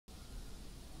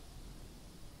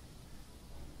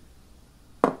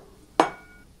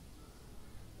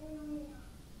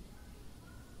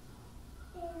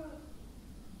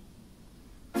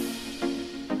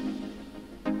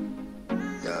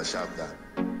a shop that.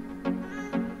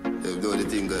 They do the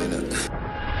thing going on.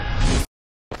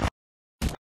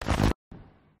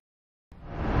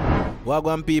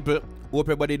 Welcome people, hope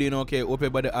everybody doing okay, hope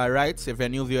everybody alright. So if you're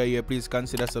new viewer here, please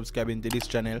consider subscribing to this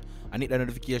channel and hit the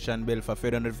notification bell for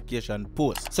further notification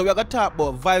posts. So we're gonna talk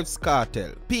about Vybz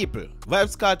Kartel. People,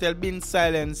 Vybz Kartel been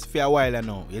silenced for a while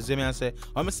now. You see me I say?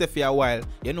 When I say for a while,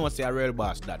 you know say a real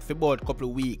boss that for about a couple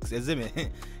of weeks, you see me?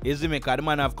 You see me, cause the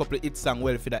man have a couple of hit songs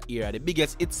well for that era. The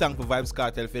biggest hit song for Vybz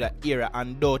Kartel for that era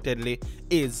undoubtedly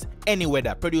is Any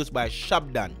Weather, produced by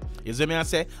Shabdan. You see me I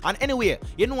say? And anyway,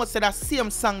 you know what say that same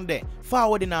song there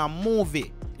forward in a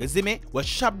movie, you see me, where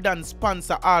Shabdan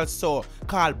sponsor also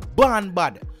called Born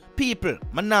Bad. People,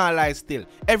 I nah lie still.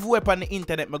 Everywhere on the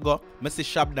internet I go, I see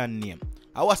Shabdan name.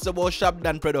 I was about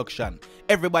Shabdan production.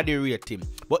 Everybody rate him.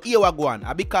 But here we go on,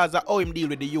 because of how him deal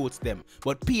with the youths them.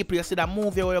 But people, you see that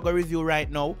movie where you go review right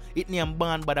now, it name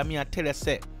Born Bad, and me I tell you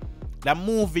say, the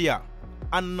movie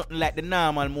and nothing like the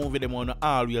normal movie them wanna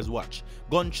always watch.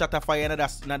 Gunshot of Fire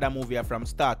another movie from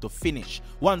start to finish.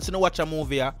 Once you watch a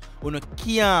movie, you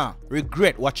can't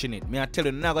regret watching it. Me I tell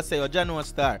you, now go say yo Jano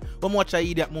star. When watch a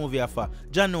idiot movie for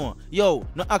Jano, yo,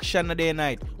 no action no day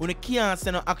night. You can't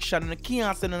say no action, you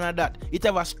can't say none of that. It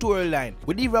have a storyline.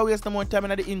 We didn't even waste no more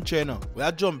time in the intro now. We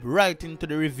are jump right into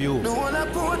the review. The one I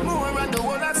put more and the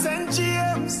one I send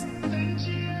James.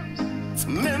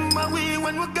 Remember we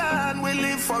when we're gone, we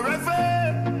live forever.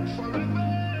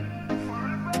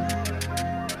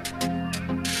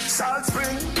 Salt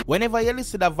Spring. Whenever you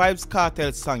listen to the Vybz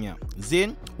Kartel song, yeah,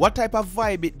 Zin, what type of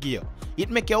vibe it give?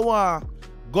 It make you want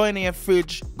go in your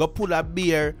fridge, go pull a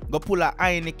beer, go pull a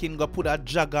Heineken, go put a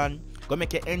jug on, go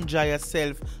make you enjoy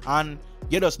yourself, and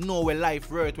you just know where life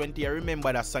worth when you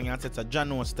remember that song and say to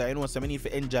John Oster, you know, so I need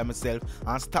to enjoy myself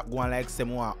and stop going like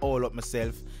someone all up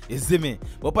myself. You see me?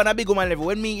 But on a big woman level,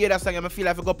 when me hear that song, I feel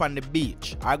like I go up on the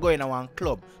beach. I go in a one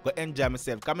club, go enjoy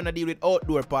myself. Come in and deal with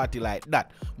outdoor party like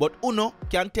that. But Uno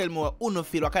can tell me what Uno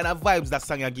feel, what kind of vibes that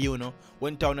song you give you know,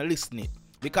 when you listen it.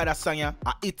 Because that song a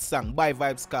hit song by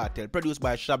Vybz Kartel, produced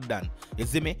by Shabdan. You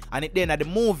see me? And it then at the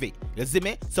movie. You see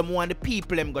me? Someone the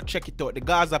people them go check it out. The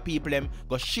Gaza people them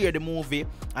go share the movie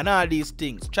and all these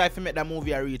things. Try to make that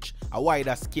movie reach a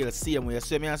wider scale same way. You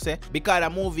see me I say? Because the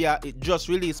movie it just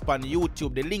released on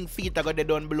YouTube. The link feed I got there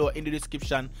down below in the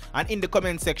description and in the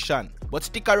comment section. But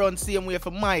stick around same way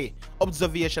for my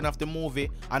observation of the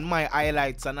movie and my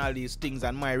highlights and all these things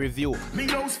and my review. Me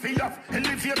house feel off,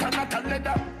 elevator not a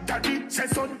leather. Daddy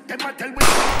says son, them a tell me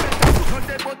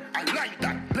but I like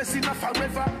that. Blessing of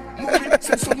forever. Movie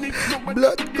says son,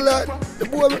 blood clot. The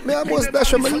boy with me almost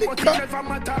dash on my liquor.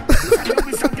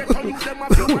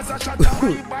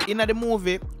 In the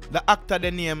movie, the actor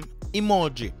the name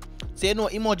Emoji. So you know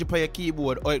Emoji for your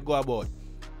keyboard how it go about.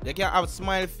 You can have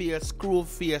smile face, screw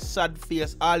face, sad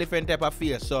face, all different type of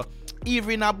face. So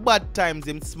even in a bad times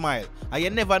him smile. And you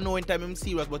never know in time him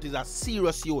serious, but he's a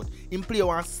serious youth. Him play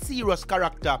one serious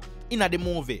character in the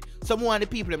movie. Some of the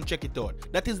people them check it out.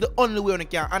 That is the only way you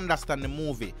can understand the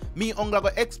movie. Me only go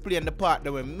explain the part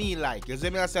that when me like. You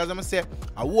see me as I say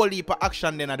a whole heap of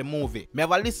action then at the movie. Me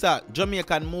have a list of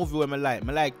Jamaican movie where me like.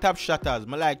 Me like Top Shotters,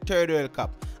 me like Terro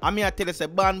Cup. And me I tell you say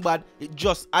Born Bad, it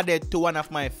just added to one of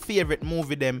my favorite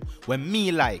movie them when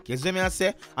me like. You see me I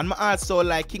say? And me also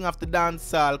like King of the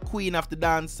Dancehall, Queen of the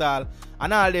Dancehall,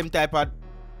 and all them type of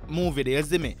movie there, you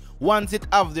see me? Once it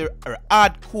have the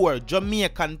hardcore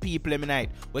Jamaican people in night,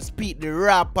 we speak the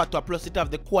rap patois plus it have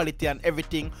the quality and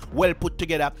everything well put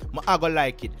together, I go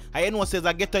like it. I know says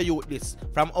I get to you with this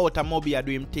from out of Mobia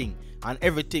do him thing and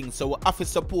everything, so we have to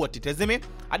support it, you see me?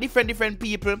 A different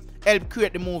people help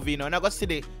create the movie, you know, and I go see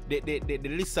the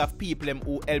list of people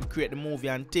who help create the movie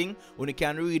and thing, when you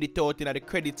can read it out in the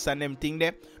credits and them thing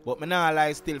there, but me nah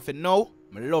lie still for now,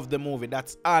 I love the movie,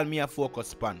 that's all me a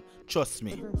focus on, trust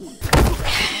me.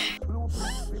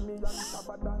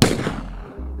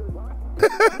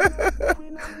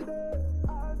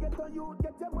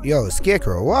 Yo,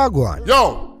 Scarecrow, what go on?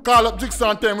 Yo, call up Jigsaw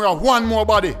and tell me we have one more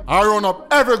body. I run up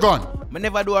every gun. I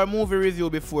never do a movie review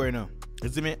before, you know. You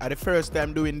see me? At the first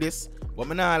time doing this, but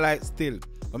I not like still.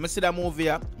 When I see the movie,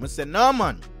 I say, no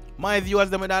man, my viewers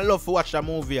them would love to watch the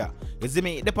movie. You see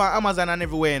me? It depends on Amazon and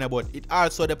everywhere, you know, but it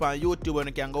also depends on YouTube and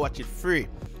you can go watch it free.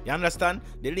 You understand?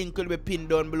 The link will be pinned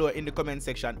down below in the comment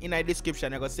section. In the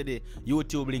description, you can see the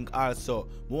YouTube link also.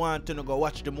 We want to go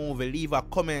watch the movie, leave a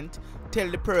comment, tell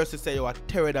the person say you are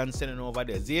Terro and sending over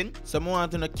there, Zin. So we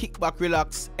want to kick back,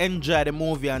 relax, enjoy the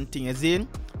movie and things, Zin.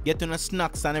 Get to know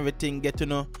snacks and everything, get to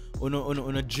know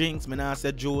drinks, me nah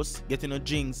say juice, get to know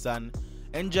drinks and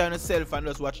enjoy yourself and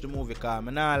just watch the movie, cause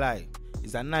me nah lie.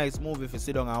 It's a nice movie if you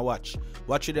sit down and watch.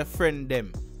 Watch with a friend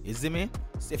them. You see me?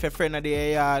 So if a friend of the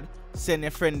yard, send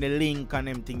a friend the link and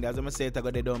them thing. That's what I say. It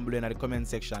got the down below in the comment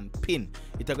section. Pin.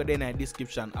 It got there in the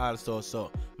description also.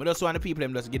 So I just want the people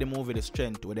them just give the movie the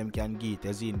strength where them can get.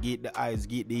 As in, get the eyes,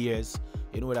 get the ears.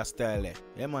 You know that style there.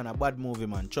 Yeah man, a bad movie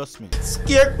man. Trust me.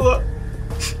 Scarecrow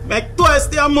make twice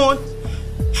the amount.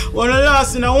 Wanna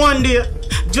last in a one day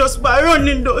just by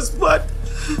running those spots.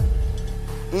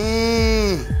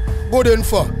 Good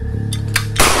info.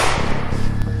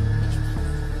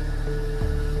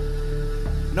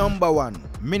 Number 1,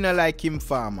 me no like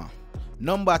Informer.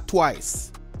 Number 2,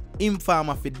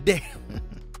 Informer for dead.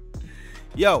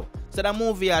 Yo, so the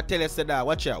movie I tell us that,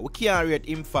 watch out, we can't rate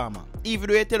Informer. Even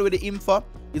though you tell we the info,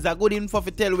 it's a good info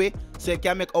for tell we, so it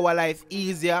can make our life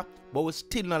easier, but we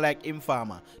still not like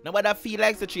Informer. Nobody feel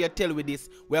like such you tell with this,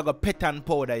 we are going to pet and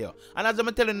powder, yo. And as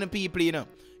I'm telling the people, you know,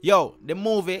 yo, the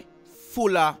movie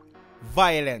full of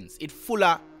violence, it full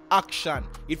of action,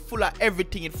 it full of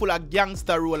everything, it full of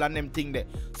gangster role and them thing there.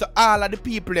 So all of the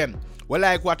people them will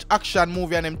like watch action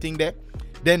movie and them thing there,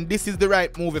 then this is the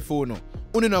right movie for you.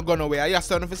 Uni not gonna away. I just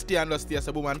want to stay and just stay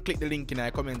so boom and click the link in the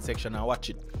comment section and watch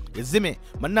it. You see me?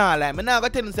 Man nah like, man nah go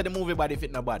tell you say the movie bad if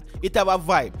it not bad. It have a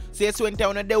vibe. So you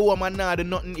when you do home and nah do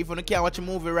nothing. If you can't watch a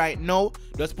movie right now,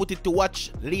 just put it to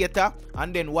watch later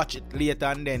and then watch it later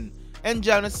and then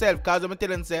enjoy yourself. Cause I'm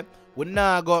telling you say we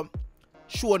nah go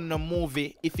show no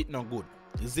movie if it not good.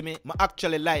 You see me? I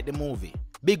actually like the movie.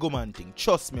 Big woman thing.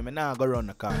 Trust me, I nah go run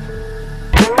the car.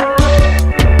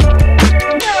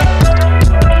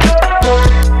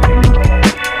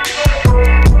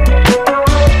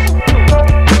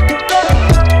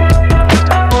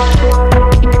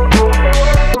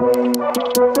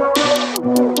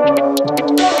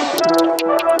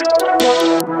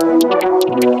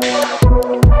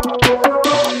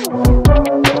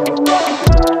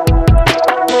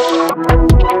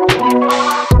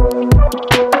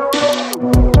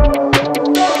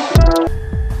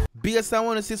 Yes, I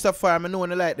want to see so far. I know I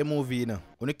like the movie, you know.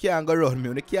 When you can't go around me,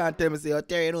 when you can't tell me, say, oh,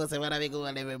 Terry, you know, say, when I go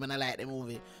and I like the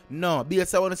movie. No,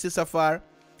 because I want to see so far,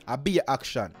 I be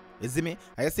action. You see me?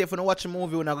 I say if you watch a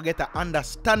movie, we're not going to get an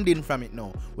understanding from it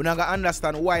now. We're not going to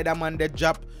understand why that man they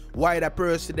drop, why that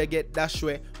person they get that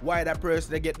way, why that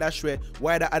person they get that way,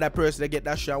 why the other person they get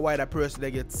that way, why that person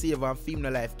they get saved and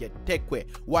female life get take away.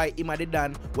 Why him they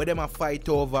done, where them a fight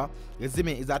over. You see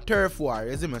me? It's a turf war,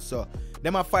 you see me? So,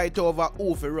 them a fight over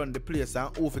who fi run the place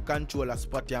and who fi control a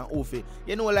spot and who fi,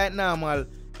 you know, like normal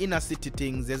inner city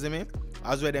things, you see me?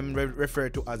 As where them refer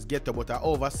to as ghetto, but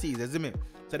overseas, you see me?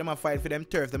 So them a fight for them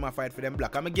turf, them a fight for them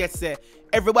black. I mean, guess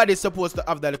everybody's supposed to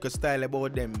have that little style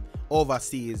about them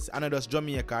overseas, and not just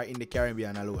Jamaica in the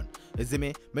Caribbean alone. You see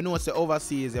me? I know say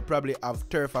overseas they probably have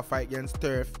turf a fight against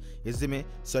turf. You see me?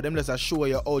 So them just show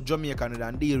you how Jamaica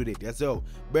and deal with it. You see how,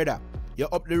 brother,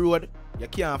 you're up the road, you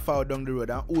can't fall down the road,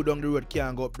 and who down the road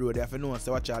can't go up the road. You have to know,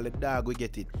 so watch all the dog we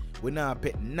get it. We not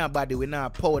pet nobody, we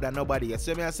not powder nobody. You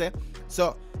see me I say?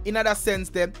 So in other sense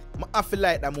then, I feel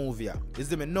like that movie. You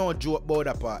see me? No joke about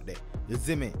that part there. You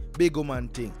see me? Big woman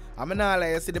thing. I mean all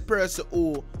like you see the person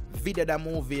who video that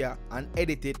movie and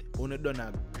edit it, who done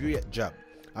a great job.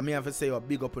 I mean I have to say you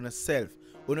big up on yourself.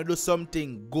 Who do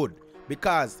something good.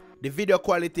 Because the video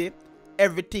quality,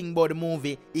 everything about the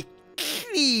movie is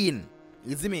clean.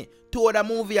 You see me? To the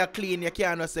movie are clean, you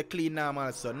can't say clean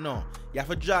normal, so no. You have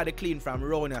to draw the clean from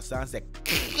around your and say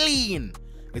clean.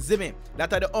 You see me?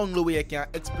 That's the only way you can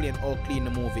explain how clean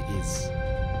the movie is.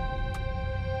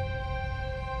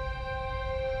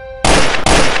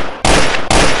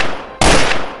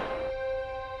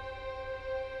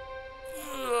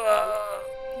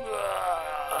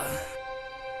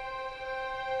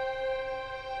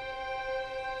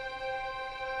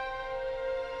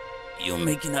 You're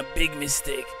making a big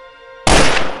mistake.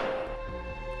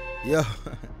 Yo,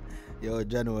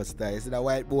 Jano style. You see that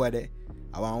white boy there?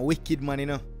 I want wicked man, you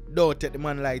know. Don't take the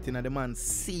man light, you know, the man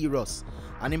serious.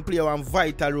 And him play one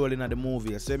vital role in the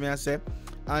movie. So me I say.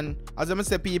 And as I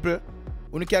say, people,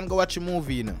 when you can go watch a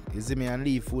movie, you know, you see me and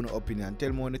leave for your opinion and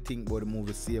tell me what you think about the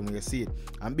movie, same when you see it.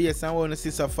 And based on what you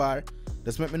see so far,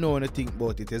 just make me know what you think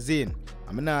about it. You see it?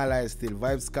 I'm not lie still.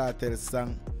 Vybz Kartel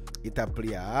song, it a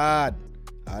play hard.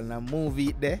 And a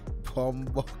movie there,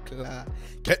 Bumbleclaw.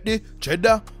 Get the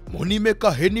cheddar, money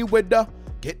maker any weather.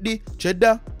 Get the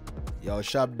cheddar. Yo,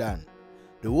 sharp done.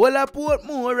 The whole of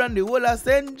Portmore and the whole of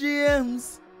St.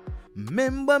 James.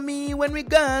 Remember me when we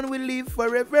gone, we live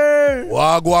forever.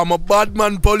 Wagwa, I'm a bad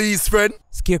man police friend.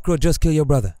 Scarecrow just kill your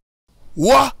brother.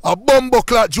 What? A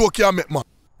Bumbleclaw joke you make, man.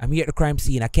 I'm here at the crime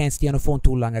scene. I can't stay on the phone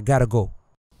too long. I gotta go.